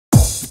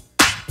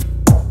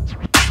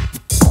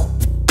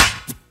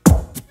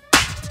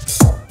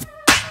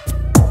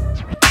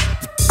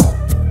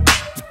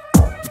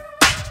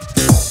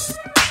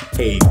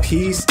Hey,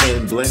 peace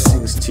and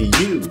blessings to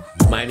you.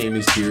 My name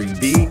is Jerry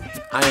B.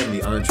 I am the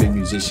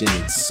EntreMusician,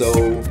 and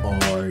so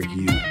are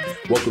you.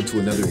 Welcome to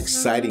another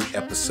exciting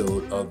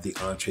episode of the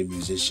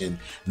EntreMusician.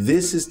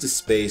 This is the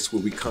space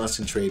where we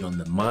concentrate on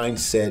the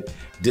mindset,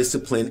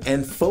 discipline,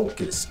 and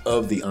focus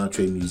of the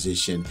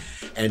EntreMusician.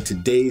 And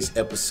today's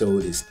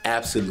episode is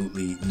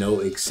absolutely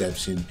no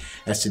exception,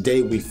 as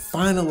today we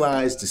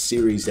finalize the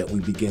series that we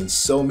began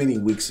so many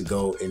weeks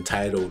ago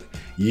entitled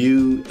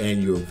You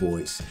and Your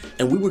Voice.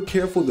 And we were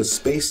careful to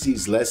space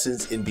these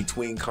lessons in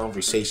between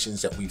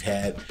conversations that we've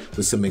had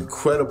with some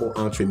incredible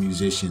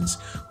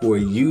EntreMusicians who are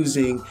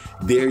using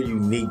their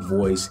unique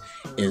voice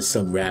in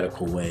some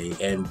radical way.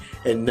 And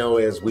no,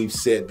 as we've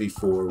said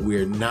before,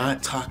 we're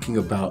not talking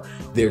about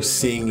their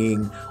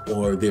singing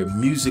or their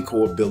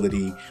musical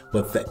ability,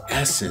 but the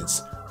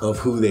essence of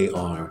who they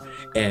are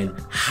and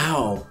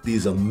how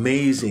these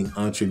amazing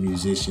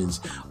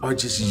EntreMusicians are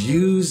just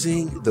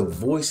using the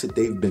voice that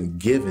they've been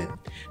given,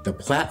 the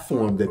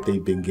platform that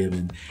they've been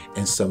given,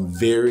 in some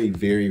very,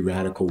 very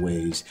radical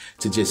ways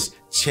to just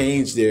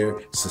change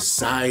their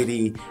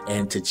society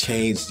and to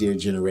change their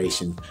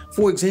generation.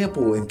 For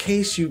example, in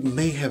case you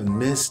may have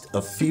missed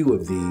a few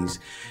of these,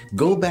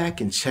 go back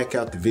and check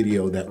out the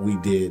video that we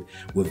did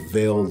with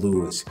Vale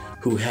Lewis,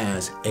 who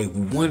has a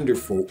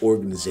wonderful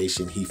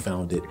organization he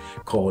founded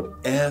called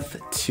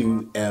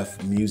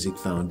F2F Music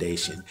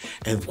Foundation.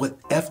 And what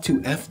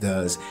F2F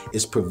does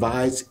is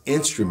provides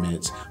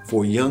instruments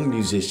for young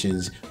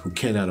musicians who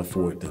cannot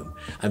afford them.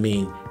 I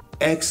mean,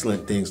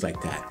 excellent things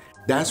like that.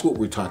 That's what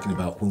we're talking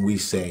about when we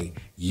say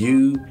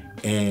you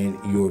and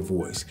your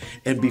voice.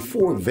 And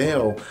before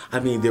Vale, I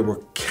mean, there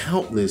were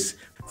countless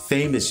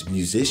famous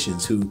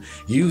musicians who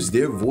use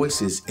their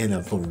voices in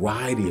a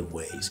variety of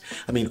ways.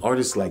 I mean,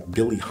 artists like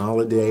Billie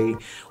Holiday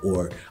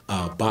or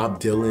Bob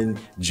Dylan,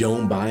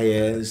 Joan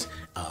Baez,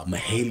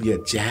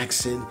 Mahalia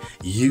Jackson,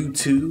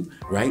 U2,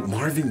 right?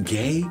 Marvin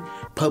Gaye,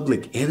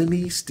 Public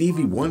Enemy,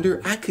 Stevie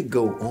Wonder. I could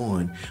go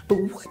on. But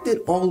what did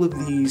all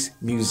of these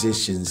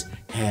musicians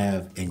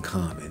have in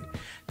common?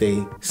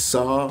 They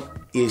saw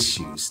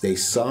issues, they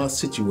saw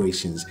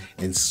situations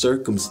and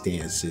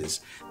circumstances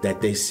that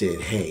they said,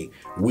 hey,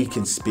 we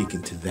can speak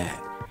into that.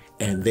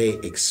 And they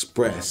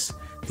express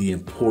the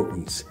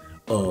importance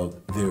of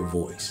their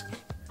voice.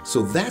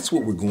 So that's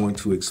what we're going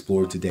to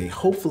explore today,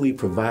 hopefully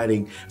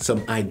providing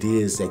some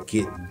ideas that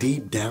get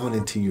deep down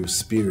into your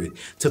spirit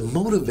to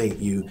motivate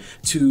you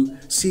to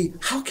see,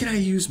 how can I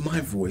use my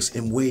voice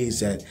in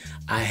ways that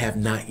I have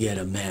not yet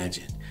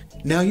imagined?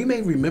 Now, you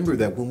may remember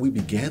that when we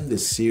began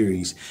this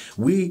series,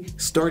 we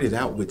started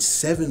out with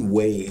 7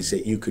 ways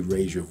that you could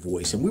raise your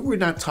voice. And we were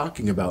not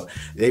talking about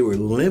they were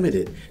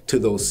limited to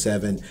those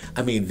 7.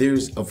 I mean,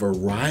 there's a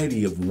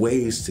variety of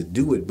ways to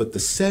do it. But the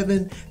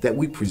 7 that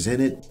we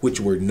presented,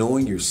 which were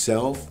knowing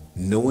yourself,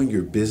 knowing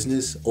your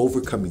business,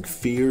 overcoming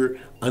fear,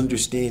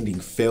 understanding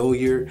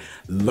failure,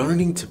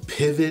 learning to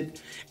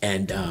pivot,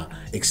 and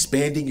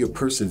expanding your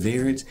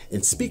perseverance,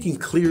 and speaking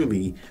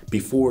clearly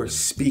before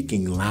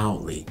speaking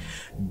loudly.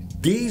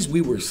 These,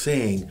 we were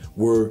saying,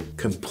 were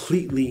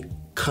completely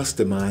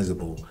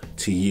customizable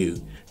to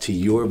you, to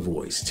your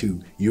voice,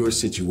 to your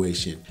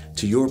situation,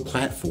 to your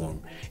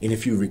platform. And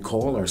if you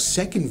recall, our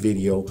second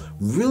video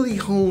really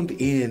honed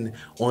in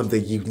on the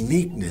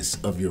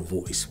uniqueness of your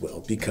voice.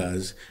 Well,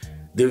 because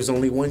there's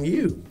only one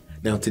you.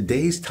 Now,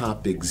 today's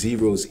topic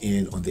zeroes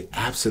in on the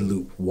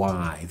absolute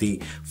why,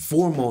 the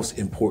foremost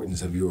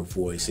importance of your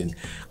voice. And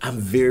I'm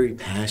very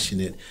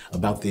passionate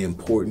about the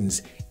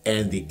importance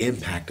and the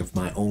impact of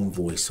my own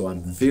voice. So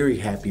I'm very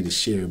happy to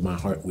share my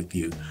heart with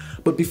you.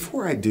 But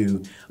before I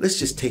do, let's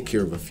just take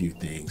care of a few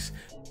things.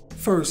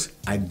 First,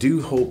 I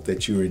do hope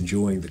that you're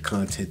enjoying the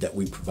content that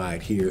we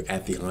provide here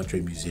at the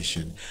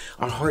EntreMusician.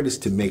 Our heart is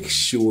to make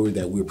sure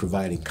that we're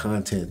providing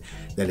content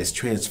that is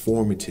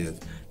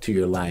transformative to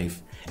your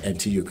life and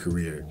to your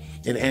career.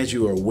 And as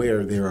you are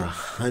aware, there are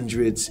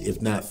hundreds,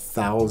 if not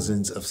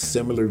thousands, of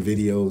similar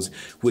videos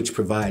which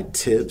provide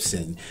tips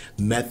and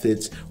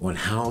methods on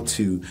how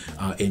to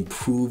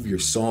improve your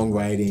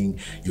songwriting,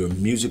 your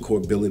musical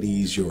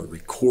abilities, your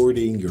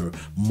recording, your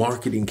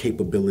marketing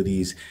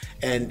capabilities.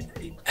 And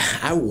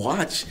I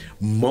watch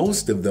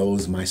most of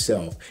those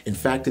myself. In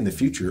fact, in the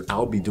future,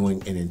 I'll be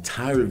doing an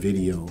entire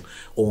video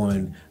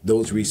on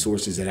those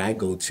resources that I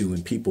go to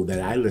and people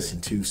that I listen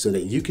to so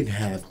that you can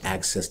have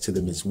access to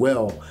them as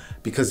well,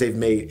 because they've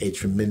made a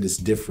tremendous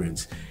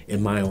difference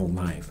in my own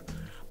life.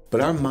 But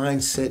our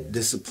mindset,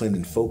 discipline,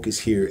 and focus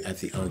here at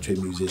the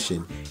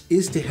EntreMusician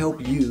is to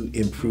help you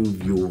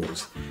improve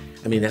yours.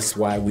 I mean, that's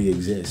why we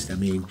exist. I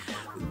mean,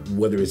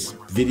 whether it's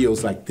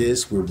videos like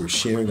this where we're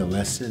sharing a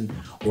lesson,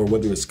 or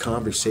whether it's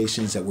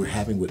conversations that we're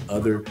having with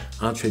other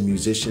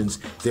EntreMusicians,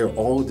 they're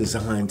all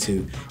designed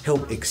to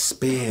help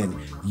expand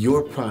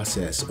your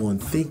process on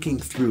thinking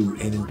through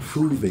and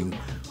improving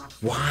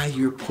why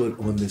you're put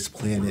on this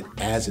planet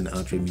as an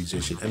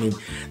EntreMusician. I mean,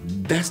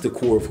 that's the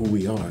core of who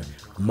we are.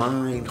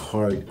 Mind,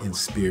 heart, and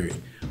spirit.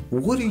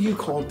 What are you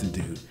called to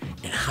do?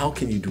 And how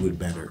can you do it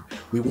better?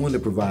 We want to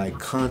provide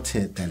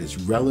content that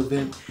is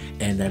relevant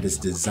and that is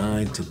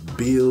designed to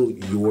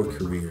build your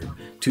career.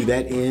 To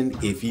that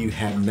end, if you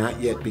have not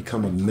yet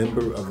become a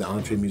member of the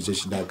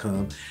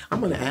EntreMusician.com, I'm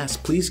going to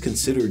ask, please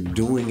consider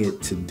doing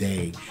it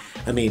today.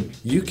 I mean,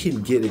 you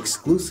can get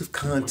exclusive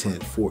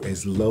content for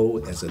as low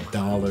as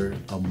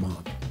 $1 a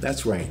month.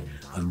 That's right,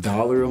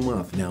 $1 a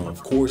month. Now,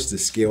 of course, the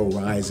scale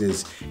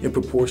rises in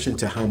proportion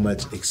to how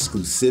much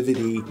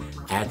exclusivity,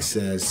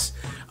 access,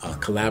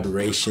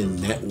 collaboration,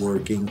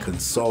 networking,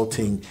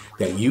 consulting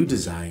that you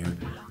desire.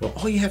 Well,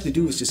 all you have to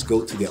do is just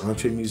go to the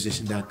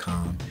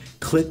EntreMusician.com,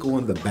 click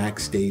on the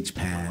Backstage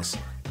Pass,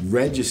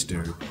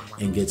 register,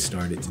 and get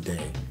started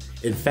today.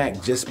 In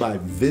fact, just by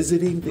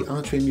visiting the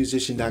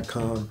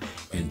EntreMusician.com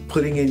and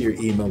putting in your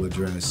email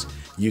address,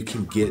 you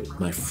can get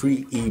my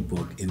free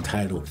ebook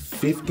entitled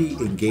 50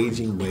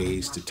 Engaging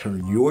Ways to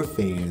Turn Your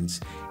Fans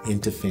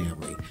into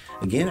Family.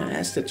 Again, I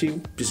ask that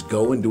you just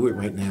go and do it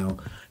right now.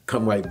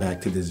 Come right back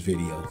to this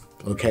video,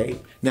 okay?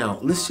 Now,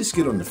 let's just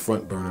get on the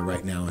front burner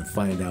right now and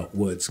find out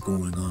what's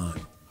going on.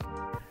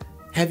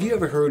 Have you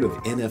ever heard of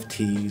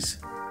NFTs?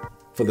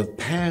 For the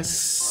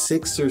past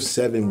 6 or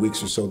 7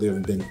 weeks or so, there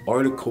have been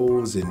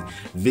articles and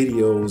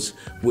videos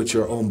which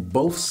are on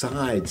both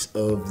sides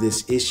of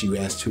this issue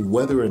as to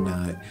whether or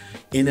not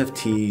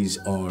NFTs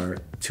are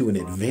to an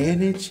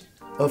advantage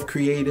of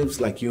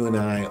creatives like you and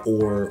I,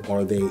 or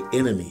are they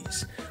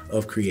enemies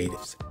of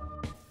creatives?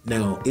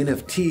 Now,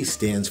 NFT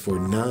stands for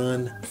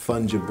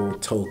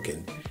non-fungible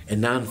token,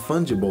 and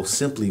non-fungible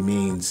simply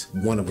means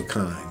one of a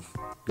kind,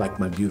 like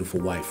my beautiful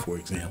wife, for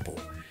example.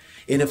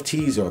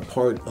 NFTs are a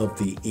part of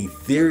the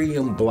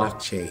Ethereum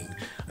blockchain,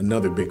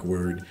 another big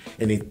word,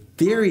 and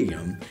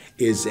Ethereum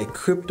is a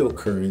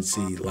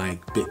cryptocurrency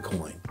like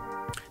Bitcoin.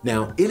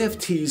 Now,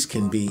 NFTs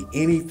can be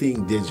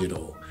anything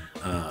digital,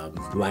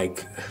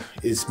 like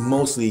it's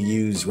mostly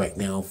used right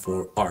now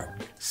for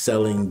art,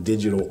 selling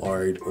digital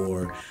art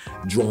or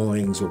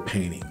drawings or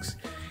paintings.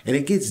 And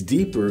it gets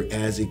deeper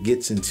as it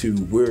gets into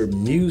where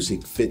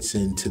music fits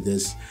into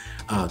this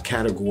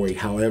category.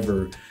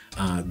 However,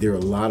 there are a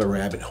lot of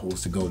rabbit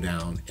holes to go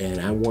down, and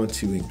I want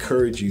to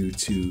encourage you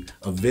to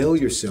avail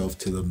yourself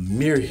to the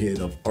myriad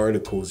of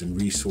articles and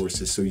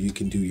resources so you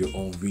can do your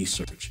own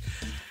research.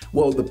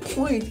 Well, the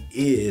point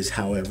is,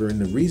 however, and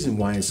the reason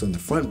why it's on the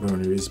front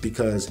burner is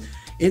because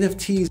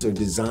NFTs are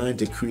designed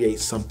to create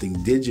something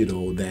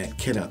digital that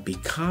cannot be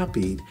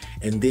copied,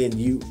 and then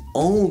you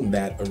own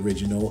that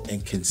original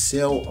and can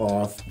sell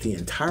off the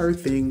entire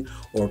thing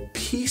or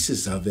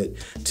pieces of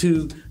it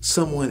to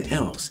someone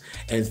else.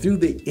 And through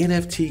the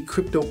NFT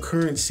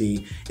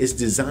cryptocurrency, it's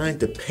designed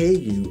to pay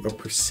you a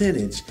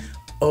percentage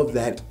of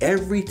that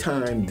every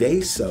time they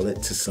sell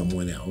it to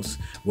someone else,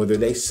 whether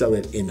they sell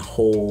it in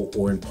whole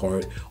or in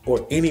part,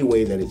 or any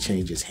way that it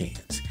changes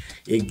hands.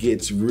 It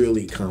gets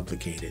really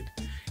complicated.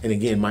 And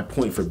again, my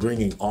point for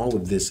bringing all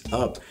of this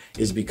up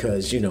is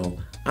because,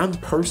 I'm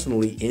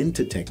personally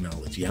into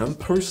technology. I'm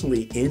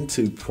personally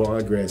into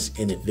progress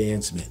and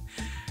advancement.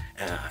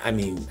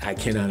 I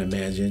cannot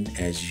imagine,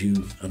 as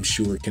you, I'm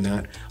sure,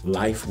 cannot,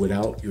 life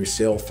without your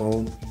cell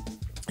phone.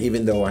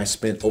 Even though I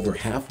spent over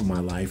half of my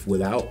life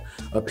without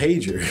a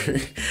pager,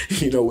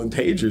 when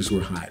pagers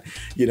were hot.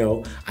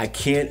 I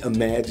can't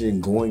imagine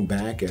going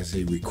back as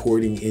a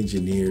recording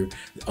engineer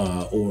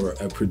or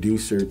a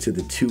producer to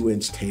the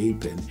 2-inch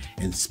tape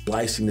and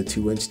splicing the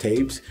 2-inch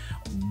tapes,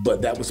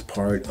 but that was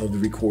part of the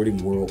recording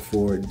world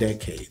for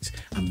decades.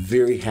 I'm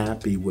very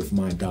happy with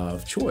my DAW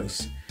of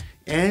choice.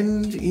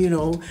 And,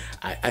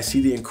 I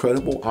see the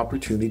incredible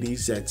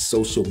opportunities that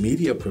social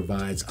media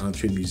provides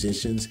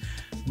EntreMusicians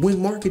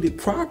when marketed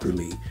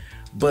properly.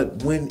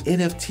 But when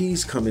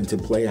NFTs come into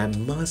play, I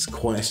must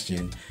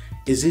question,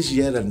 is this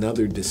yet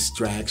another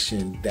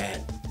distraction that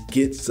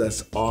gets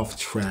us off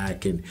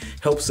track and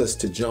helps us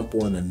to jump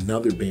on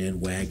another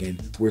bandwagon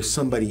where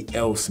somebody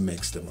else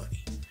makes the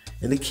money?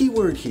 And the key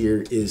word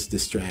here is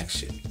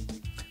distraction.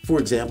 For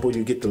example,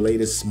 you get the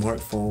latest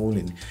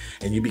smartphone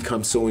and you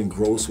become so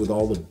engrossed with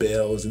all the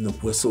bells and the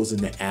whistles and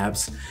the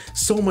apps,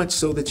 so much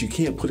so that you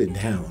can't put it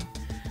down.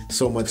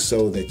 So much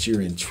so that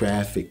you're in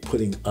traffic,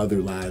 putting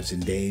other lives in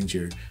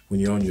danger when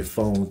you're on your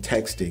phone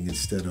texting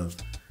instead of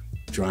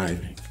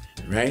driving,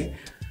 right?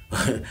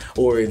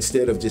 Or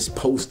instead of just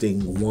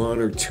posting 1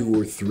 or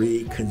 2 or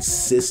 3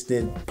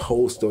 consistent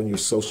posts on your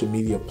social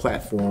media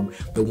platform,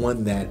 the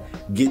one that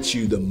gets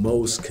you the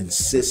most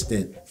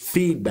consistent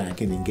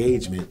feedback and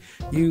engagement,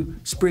 you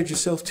spread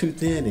yourself too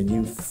thin and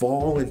you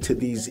fall into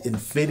these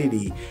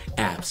infinity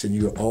apps and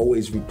you're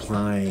always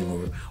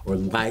replying or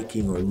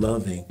liking or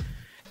loving,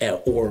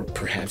 or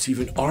perhaps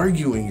even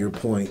arguing your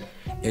point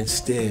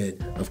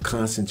instead of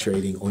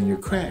concentrating on your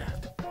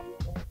craft.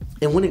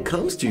 And when it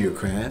comes to your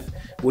craft,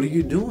 what are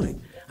you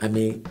doing?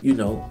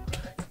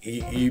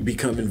 You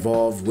become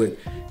involved with,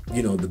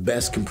 the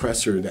best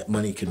compressor that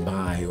money can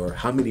buy, or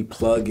how many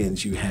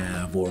plugins you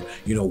have, or,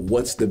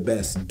 what's the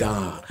best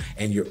DAW,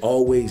 and you're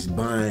always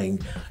buying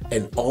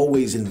and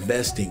always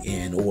investing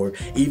in, or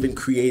even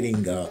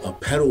creating a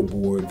pedal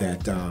board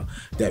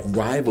that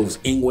rivals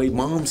Ingwe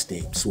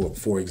Malmsteen's,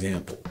 for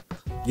example.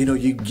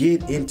 You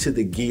get into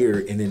the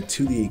gear and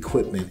into the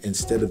equipment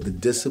instead of the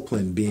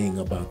discipline being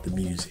about the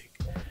music.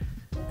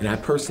 And I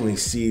personally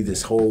see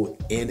this whole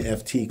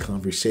NFT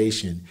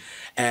conversation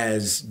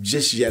as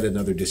just yet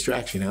another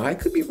distraction. Now, I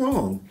could be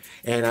wrong,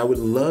 and I would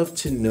love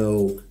to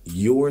know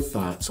your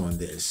thoughts on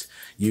this.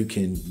 You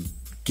can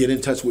get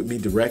in touch with me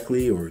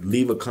directly or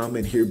leave a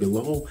comment here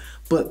below.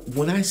 But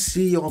when I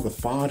see all the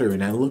fodder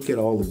and I look at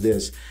all of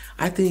this,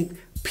 I think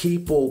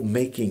people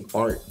making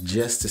art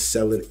just to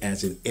sell it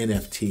as an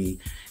NFT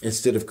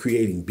instead of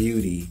creating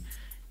beauty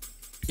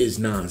is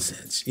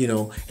nonsense,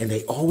 and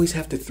they always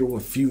have to throw a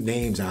few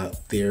names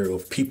out there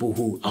of people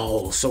who,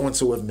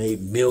 so-and-so have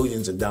made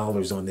millions of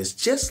dollars on this,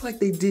 just like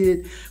they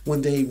did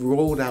when they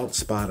rolled out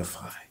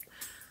Spotify.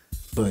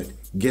 But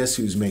guess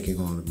who's making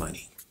all the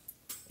money?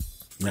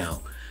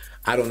 Now,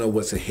 I don't know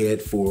what's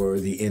ahead for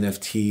the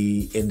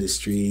NFT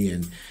industry,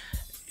 and,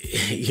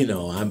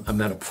 I'm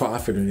not a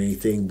prophet or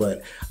anything,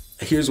 but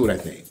here's what I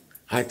think.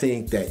 I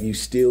think that you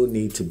still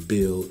need to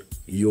build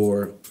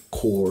your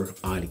core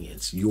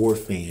audience, your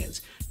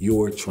fans,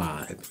 your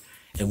tribe.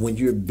 And when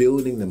you're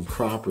building them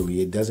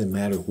properly, it doesn't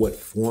matter what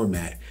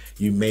format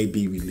you may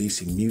be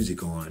releasing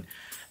music on,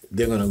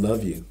 they're going to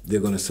love you.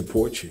 They're going to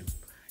support you.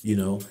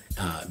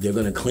 They're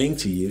going to cling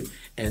to you.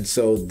 And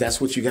so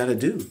that's what you got to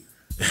do.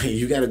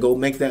 You got to go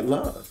make that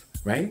love,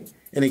 right?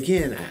 And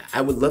again, I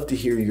would love to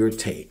hear your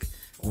take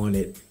on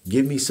it.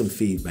 Give me some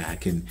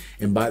feedback. And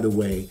by the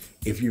way,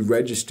 if you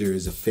register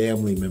as a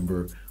family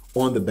member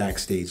on the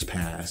Backstage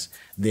Pass,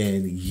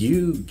 then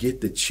you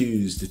get to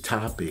choose the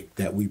topic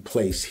that we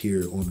place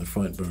here on the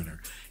front burner.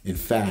 In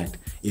fact,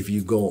 if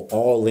you go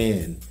all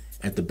in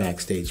at the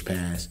Backstage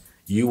Pass,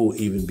 you will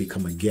even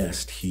become a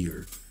guest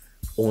here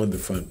on the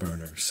front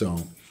burner. So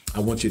I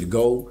want you to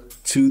go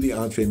to the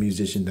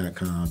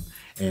EntreMusician.com,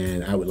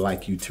 and I would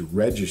like you to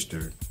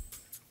register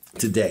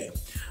today.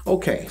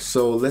 Okay,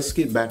 so let's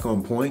get back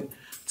on point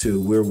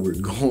to where we're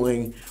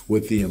going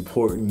with the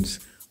importance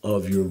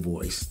of your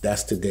voice.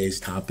 That's today's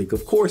topic,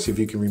 of course, if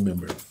you can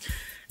remember.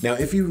 Now,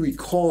 if you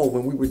recall,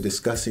 when we were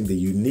discussing the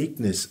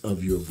uniqueness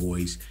of your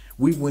voice,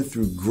 we went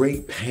through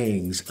great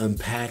pangs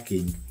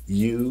unpacking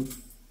you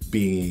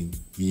being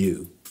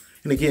you.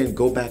 And again,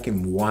 go back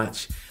and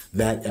watch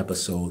that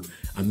episode.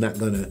 I'm not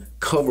going to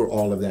cover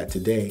all of that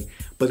today,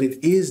 but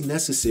it is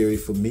necessary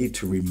for me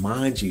to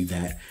remind you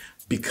that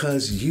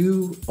because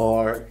you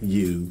are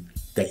you,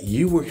 that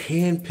you were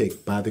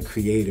handpicked by the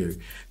Creator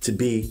to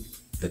be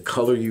the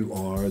color you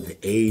are, the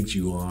age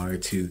you are,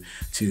 to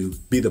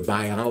be the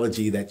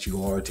biology that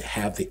you are, to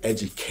have the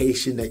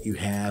education that you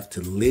have, to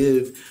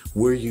live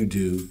where you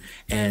do,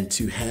 and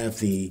to have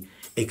the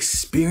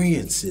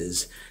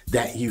experiences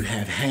that you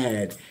have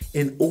had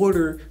in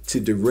order to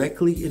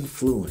directly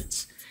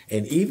influence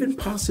and even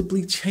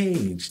possibly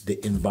change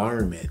the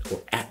environment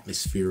or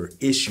atmosphere or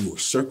issue or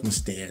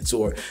circumstance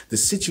or the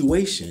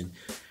situation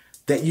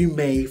that you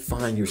may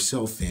find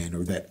yourself in,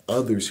 or that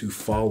others who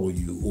follow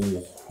you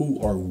or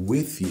who are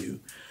with you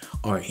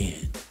are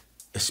in,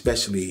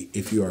 especially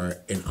if you are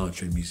an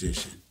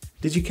EntreMusician.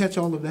 Did you catch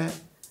all of that?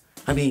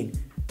 I mean,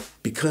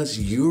 because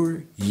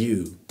you're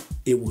you,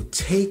 it will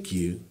take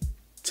you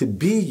to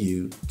be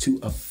you to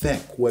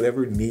affect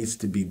whatever needs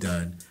to be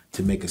done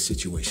to make a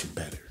situation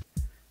better.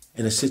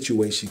 And a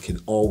situation can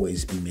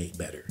always be made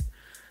better.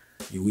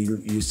 We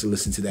used to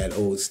listen to that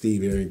old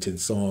Steve Arrington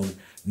song,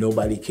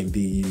 "Nobody can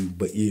be you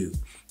but you,"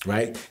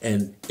 right?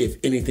 And if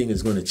anything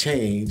is going to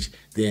change,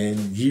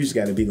 then you've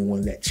got to be the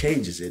one that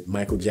changes it.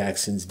 Michael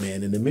Jackson's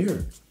Man in the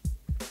Mirror.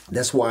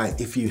 That's why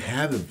if you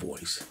have a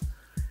voice,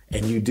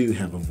 and you do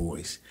have a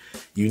voice,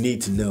 you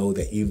need to know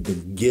that you've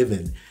been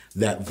given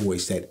that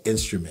voice, that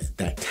instrument,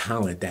 that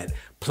talent, that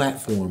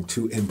platform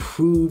to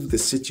improve the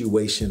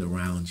situation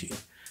around you,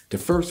 to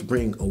first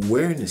bring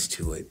awareness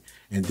to it,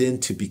 and then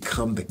to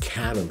become the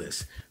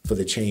catalyst for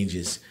the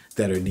changes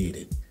that are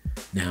needed.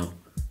 Now,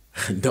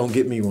 don't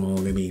get me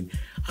wrong. I mean,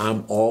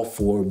 I'm all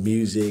for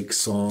music,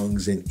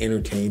 songs, and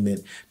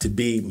entertainment to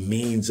be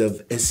means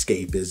of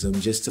escapism,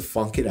 just to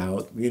funk it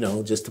out,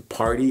 just to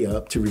party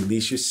up, to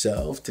release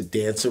yourself, to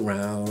dance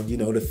around,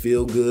 to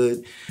feel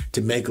good,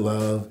 to make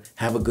love,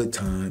 have a good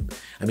time.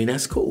 I mean,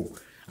 that's cool.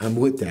 I'm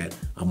with that.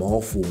 I'm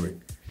all for it.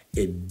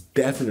 It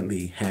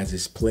definitely has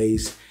its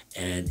place,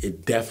 and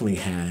it definitely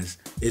has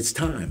its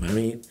time. I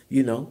mean,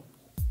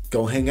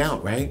 go hang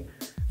out, right?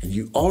 And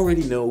you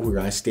already know where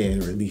I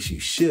stand, or at least you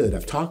should.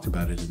 I've talked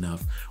about it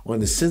enough on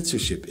the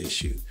censorship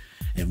issue.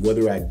 And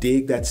whether I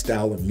dig that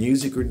style of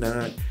music or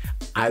not,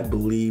 I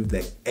believe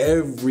that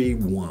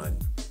everyone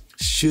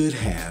should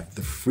have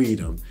the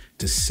freedom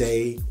to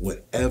say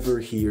whatever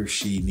he or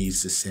she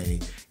needs to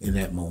say in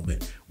that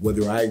moment,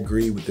 whether I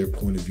agree with their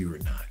point of view or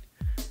not.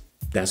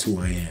 That's who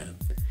I am.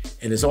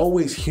 And it's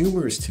always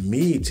humorous to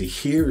me to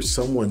hear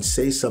someone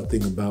say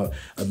something about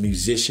a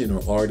musician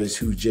or artist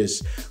who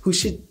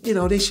should,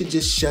 they should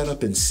just shut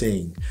up and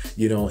sing,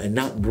 and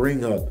not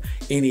bring up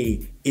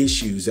any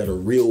issues that are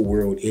real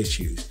world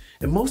issues.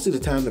 And most of the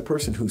time, the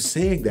person who's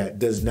saying that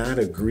does not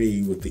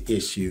agree with the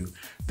issue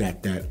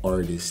that that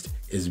artist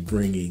is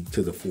bringing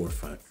to the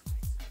forefront.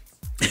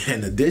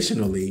 And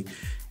additionally,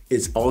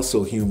 it's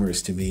also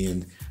humorous to me,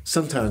 and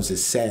sometimes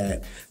it's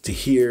sad to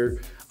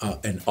hear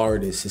an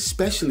artist,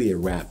 especially a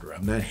rapper.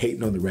 I'm not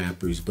hating on the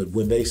rappers, but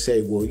when they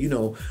say, well, you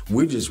know,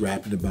 we're just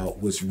rapping about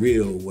what's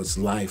real, what's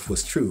life,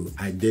 what's true,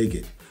 I dig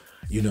it,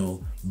 you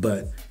know,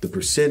 but the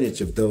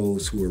percentage of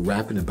those who are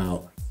rapping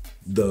about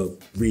the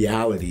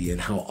reality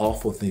and how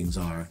awful things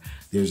are,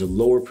 there's a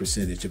lower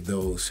percentage of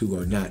those who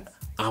are not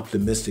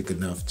optimistic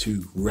enough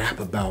to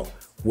rap about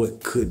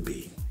what could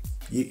be.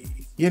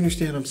 You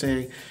understand what I'm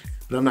saying?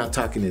 But I'm not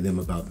talking to them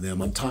about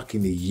them. I'm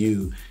talking to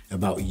you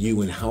about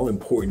you and how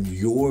important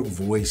your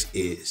voice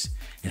is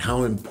and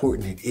how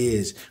important it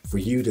is for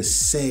you to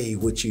say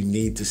what you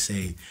need to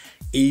say,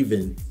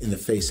 even in the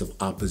face of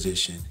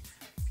opposition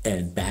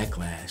and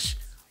backlash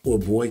or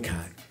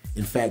boycott.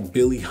 In fact,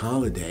 Billie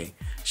Holiday,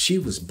 she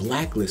was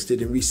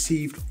blacklisted and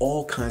received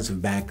all kinds of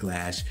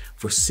backlash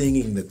for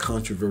singing the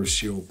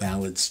controversial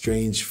ballad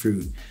Strange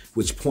Fruit,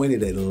 which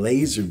pointed a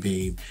laser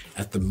beam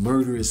at the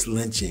murderous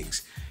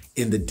lynchings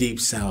in the Deep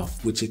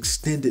South, which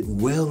extended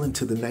well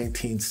into the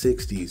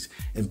 1960s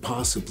and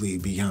possibly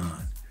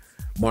beyond.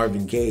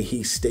 Marvin Gaye,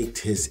 he staked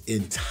his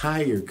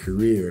entire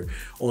career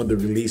on the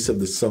release of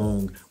the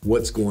song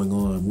What's Going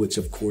On, which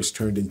of course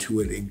turned into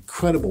an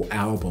incredible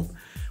album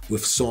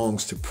with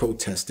songs to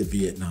protest the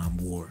Vietnam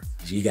War.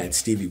 You got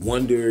Stevie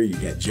Wonder, you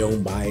got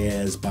Joan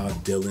Baez, Bob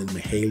Dylan,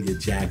 Mahalia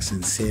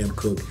Jackson, Sam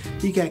Cooke.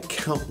 You got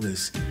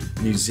countless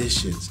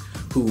musicians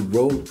who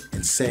wrote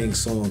and sang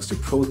songs to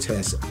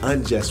protest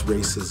unjust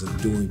racism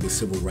during the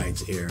Civil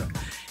Rights era.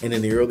 And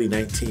in the early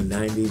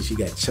 1990s, you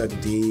got Chuck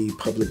D,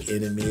 Public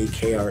Enemy,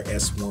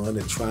 KRS-One,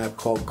 A Tribe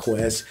Called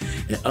Quest,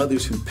 and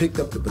others who picked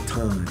up the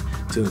baton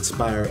to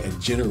inspire a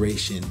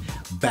generation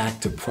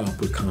back to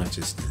proper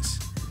consciousness.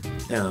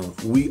 Now,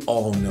 we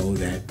all know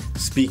that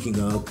speaking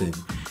up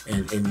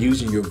and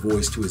using your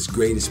voice to its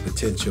greatest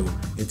potential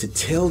and to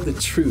tell the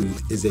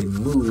truth is a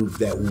move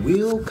that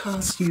will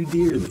cost you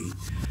dearly.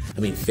 I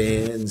mean,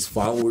 fans,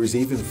 followers,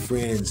 even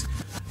friends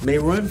may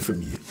run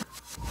from you,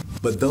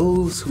 but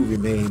those who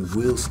remain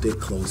will stick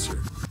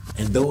closer.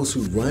 And those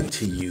who run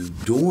to you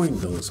during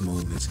those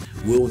moments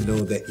will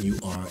know that you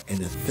are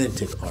an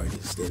authentic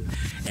artist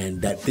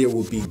and that there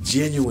will be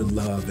genuine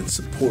love and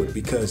support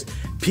because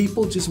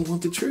people just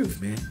want the truth,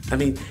 man. I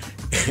mean,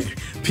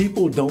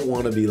 people don't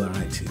want to be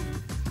lied to.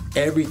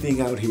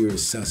 Everything out here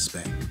is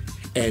suspect.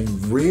 And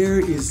rare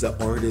is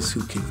the artist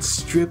who can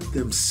strip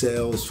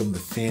themselves from the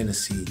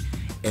fantasy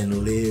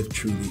and live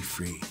truly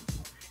free.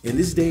 In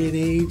this day and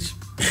age,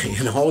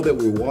 and all that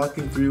we're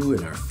walking through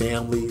in our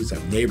families,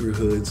 our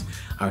neighborhoods,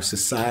 our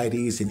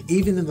societies, and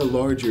even in the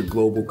larger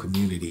global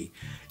community,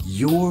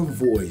 your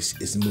voice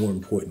is more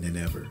important than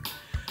ever.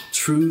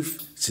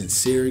 Truth,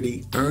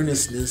 sincerity,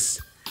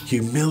 earnestness,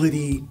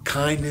 humility,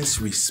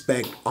 kindness,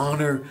 respect,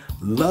 honor,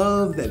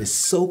 love that is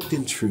soaked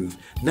in truth,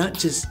 not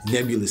just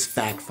nebulous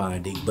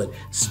fact-finding, but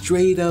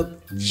straight up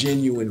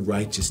genuine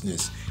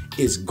righteousness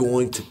is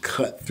going to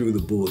cut through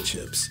the bull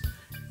chips.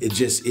 It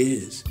just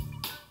is.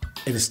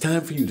 And it's time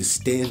for you to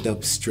stand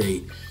up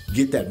straight,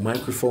 get that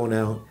microphone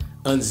out,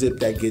 unzip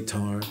that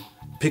guitar,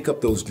 pick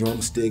up those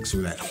drumsticks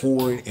or that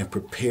horn and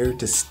prepare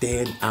to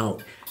stand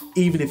out,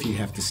 even if you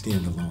have to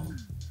stand alone.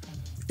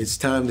 It's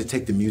time to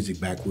take the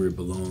music back where it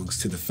belongs,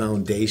 to the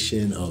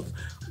foundation of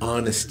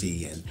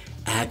honesty and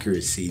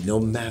accuracy, no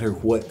matter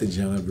what the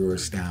genre or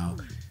style.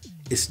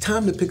 It's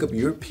time to pick up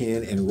your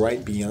pen and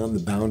write beyond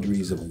the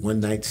boundaries of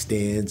one-night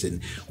stands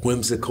and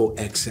whimsical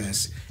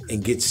excess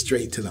and get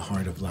straight to the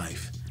heart of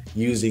life,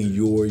 using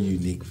your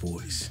unique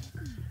voice.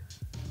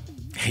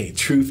 Hey,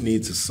 truth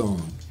needs a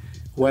song.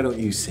 Why don't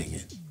you sing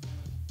it?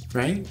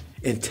 Right?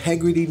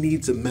 Integrity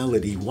needs a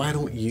melody. Why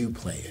don't you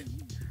play it?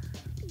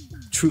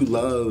 True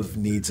love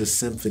needs a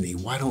symphony.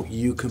 Why don't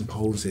you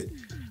compose it?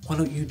 Why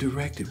don't you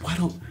direct it? Why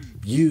don't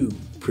you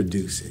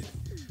produce it?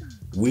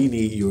 We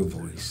need your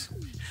voice.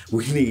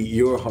 We need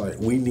your heart.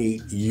 We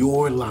need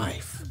your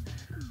life.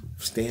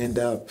 Stand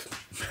up,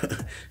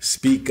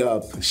 speak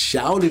up,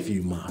 shout if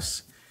you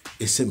must.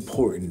 It's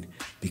important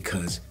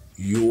because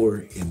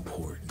you're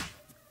important.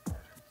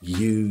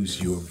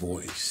 Use your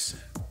voice.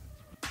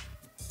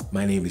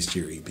 My name is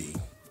Jerry B.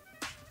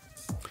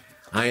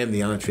 I am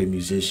the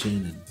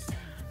EntreMusician, and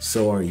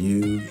so are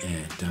you.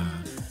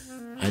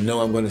 And I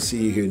know I'm going to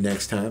see you here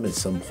next time at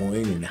some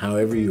point. And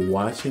however you're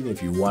watching,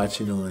 if you're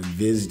watching on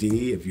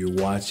VizD, if you're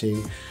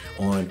watching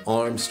on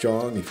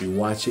Armstrong, if you're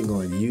watching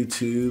on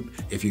YouTube,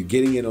 if you're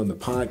getting it on the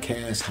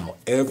podcast,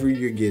 however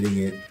you're getting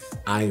it,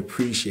 I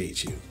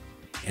appreciate you.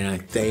 And I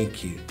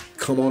thank you.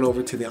 Come on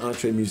over to the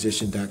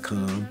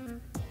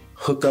EntreMusician.com.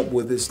 Hook up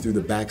with us through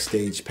the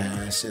Backstage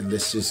Pass, and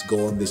let's just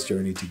go on this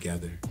journey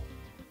together.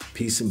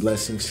 Peace and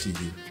blessings to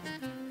you.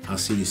 I'll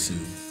see you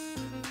soon.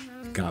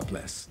 God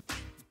bless.